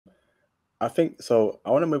I think so. I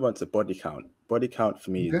want to move on to body count. Body count for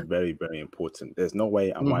me is Okay. very, very important. There's no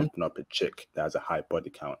way I'm wiping up a chick that has a high body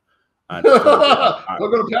count, and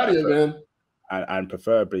Welcome to patio, man. And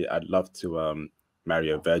preferably, I'd love to marry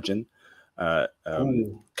a virgin.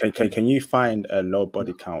 Can you find a low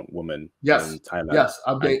body count woman in Thailand? Yes,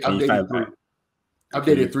 I've dated three. I've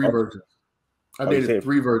dated three virgins. I've dated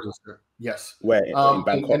three virgins there. Yes. Where in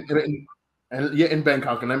Bangkok? And yeah, in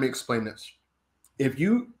Bangkok. And let me explain this.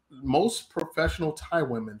 Most professional Thai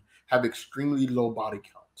women have extremely low body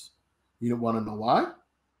counts. You don't want to know why?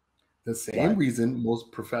 The same reason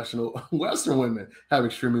most professional Western women have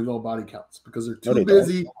extremely low body counts, because they're too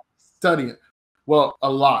busy studying. Well, a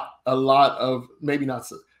lot of, maybe not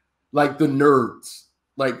so, like the nerds.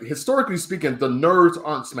 Like, historically speaking, the nerds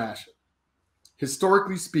aren't smashing.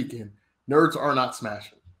 Historically speaking, nerds are not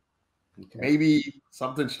smashing. Okay. Maybe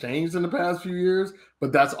something's changed in the past few years,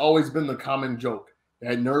 but that's always been the common joke,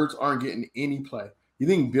 that nerds aren't getting any play. You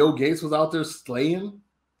think Bill Gates was out there slaying?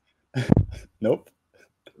 Nope.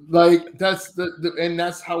 Like, that's and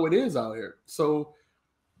that's how it is out here. So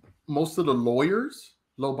most of the lawyers,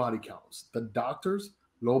 low body counts. The doctors,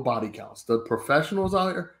 low body counts. The professionals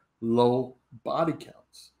out here, low body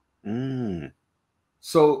counts.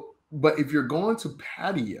 So, but if you're going to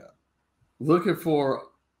pattaya looking for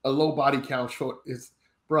a low body count short, it's,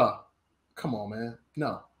 bruh, come on, man.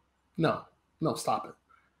 No, stop it.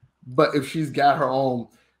 But if she's got her own,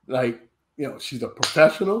 like, she's a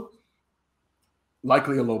professional,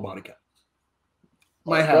 likely a low body count.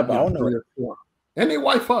 Might have 3 or 4. And they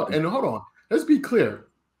wife up. And hold on, let's be clear.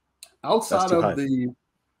 Outside of the,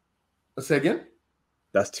 say again?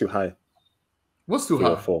 That's too high. What's too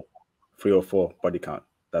high? 3 or 4 body count.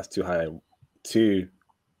 That's too high. 2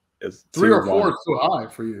 is 3 or 4 is too high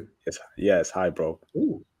for you. It's high, bro.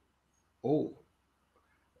 Ooh. Oh.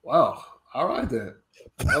 Wow. All right then.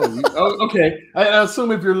 Okay. I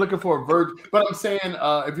assume if you're looking for a virgin, but I'm saying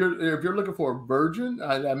if you're looking for a virgin,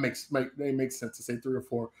 that makes sense to say 3 or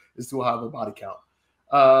 4 is too high of a body count.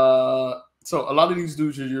 So a lot of these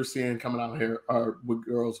dudes you're seeing coming out here are with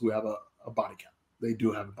girls who have a body count. They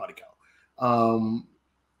do have a body count.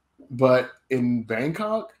 But in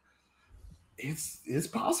Bangkok, it's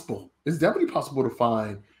possible. It's definitely possible to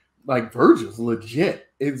find like virgins, legit.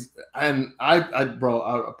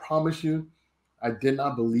 I promise you, I did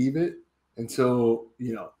not believe it until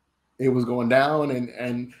it was going down,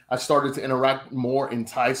 and I started to interact more in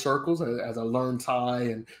Thai circles as I learned Thai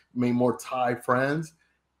and made more Thai friends.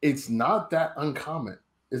 It's not that uncommon.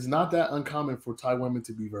 It's not that uncommon for Thai women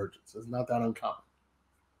to be virgins. It's not that uncommon.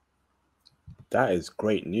 That is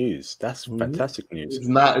great news. That's fantastic news. It's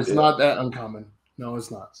not that uncommon. No, it's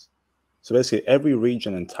not. So basically, every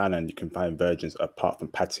region in Thailand you can find virgins apart from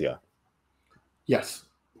Pattaya. Yes,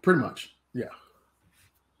 pretty much. Yeah.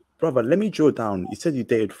 Brother, let me drill down. You said you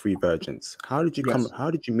dated 3 virgins. How did you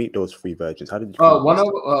How did you meet those 3 virgins? How did you?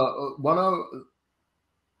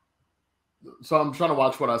 So I'm trying to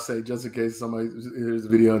watch what I say just in case somebody hears the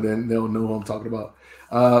video, and then they'll know who I'm talking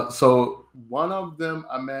about. So one of them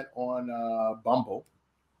I met on Bumble.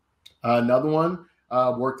 Another one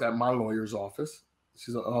worked at my lawyer's office.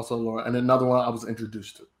 She's also a lawyer. And another one I was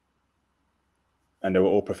introduced to. And they were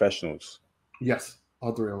all professionals? Yes,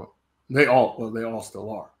 all 3 of them. They all still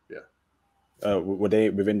are. Yeah. Were they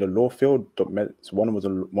within the law field? One was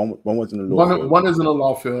in the law field. One is in the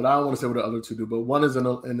law field. I don't want to say what the other 2 do, but one is in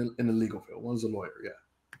the legal field. One's a lawyer. Yeah.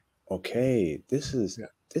 Okay, this is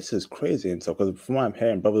crazy and stuff. Because from what I'm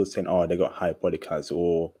hearing, brothers are saying, "Oh, they got high body counts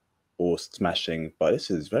or smashing," but this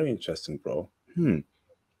is very interesting, bro.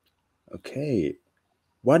 Okay.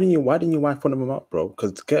 Why didn't you wife one of them up, bro?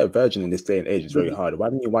 Because to get a virgin in this day and age is very hard. Why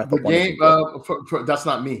didn't you wife up one of them? That's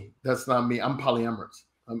not me. That's not me. I'm polyamorous.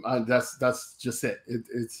 That's just it.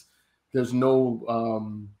 There's no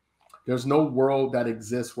world that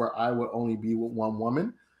exists where I would only be with one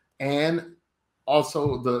woman, and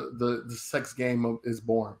also the sex game is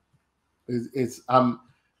boring. I'm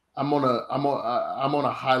on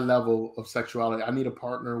a high level of sexuality. I need a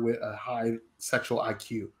partner with a high sexual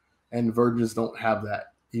IQ, and virgins don't have that.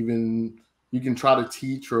 Even you can try to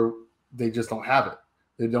teach, or they just don't have it.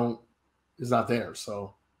 It's not there.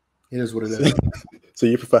 So it is what it is. So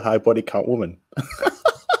you prefer high body count woman?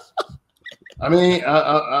 I mean,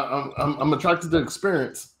 I'm attracted to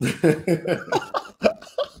experience.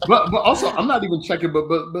 But also, I'm not even checking. But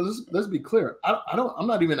let's be clear. I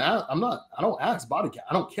don't ask body count.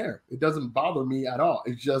 I don't care. It doesn't bother me at all.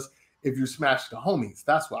 It's just if you smash the homies,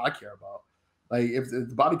 that's what I care about. Like if the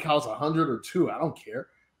body count's 100 or 2, I don't care.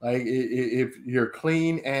 Like if you're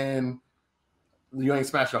clean and you ain't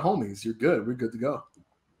smashed the homies, you're good. We're good to go.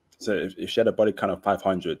 So if she had a body count of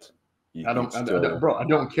 500, you'd still, bro. I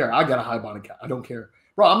don't care. I got a high body count. I don't care,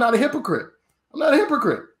 bro. I'm not a hypocrite. I'm not a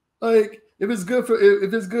hypocrite. Like if it's good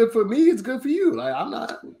for me, it's good for you. Like I'm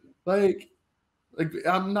not like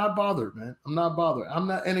I'm not bothered, man. I'm not bothered. I'm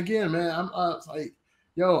not. And again, man, I'm like,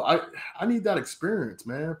 yo, I need that experience,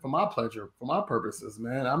 man, for my pleasure, for my purposes,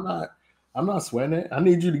 man. I'm not sweating it. I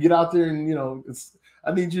need you to get out there and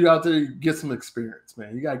I need you out there to get some experience,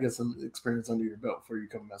 man. You gotta get some experience under your belt before you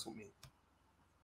come mess with me.